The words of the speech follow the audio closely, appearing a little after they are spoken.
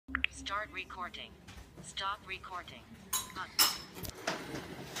Start recording. Stop recording.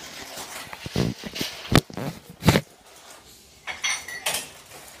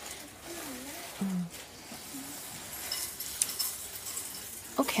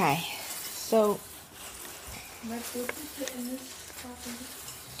 Okay, so Am I supposed to put in this coffee?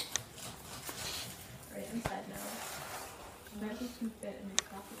 Right inside now. Am I supposed to fit in this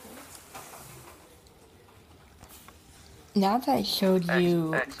coffee cup? now that I showed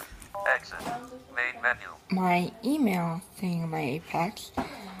you Exit. Main menu. my email thing in my Apex,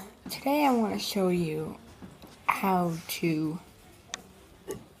 today I want to show you how to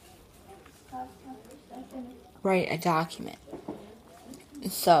write a document.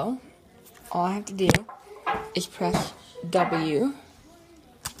 So, all I have to do is press W,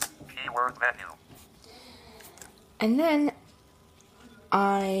 Keyword menu. and then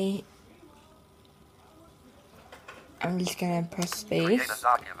I'm just gonna press Create space. a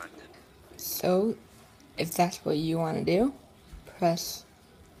document. So, if that's what you want to do, press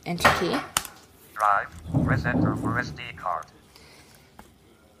Enter key. Drive. Press enter for SD card.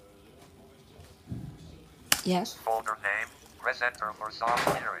 Yes. Folder name. Press enter for song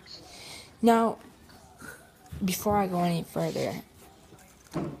lyrics. Now, before I go any further,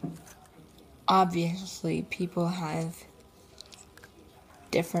 obviously people have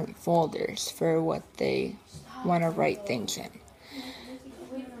different folders for what they want to write things in.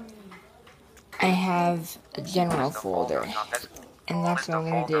 I have a general folder, and that's what I'm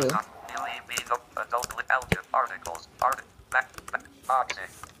going to do. Articles. Boxing.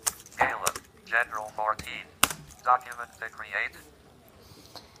 Gala. General 14. Document to create.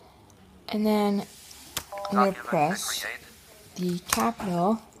 And then I'm going to Document to press create. the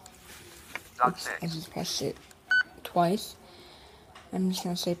capital. Dot Oops, I 6. just pressed it twice. I'm just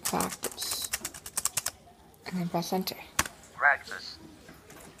going to say practice. And then press enter. Practice.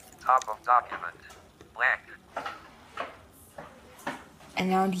 Top of document. Blank. And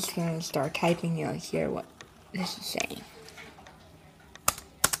now I'm just going to start typing. You'll hear what this is saying.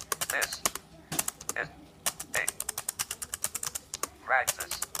 This is a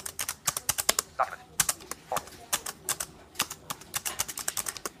practice document for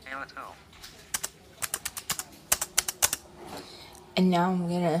you2. And now I'm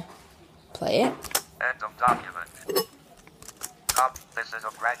going to play it. End of document. This is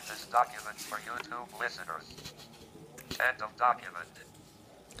a practice document for YouTube listeners. End of document.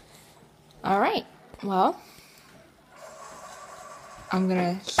 Alright, well, I'm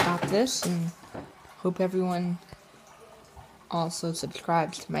going to stop this and hope everyone also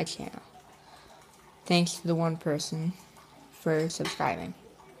subscribes to my channel. Thanks to the one person for subscribing.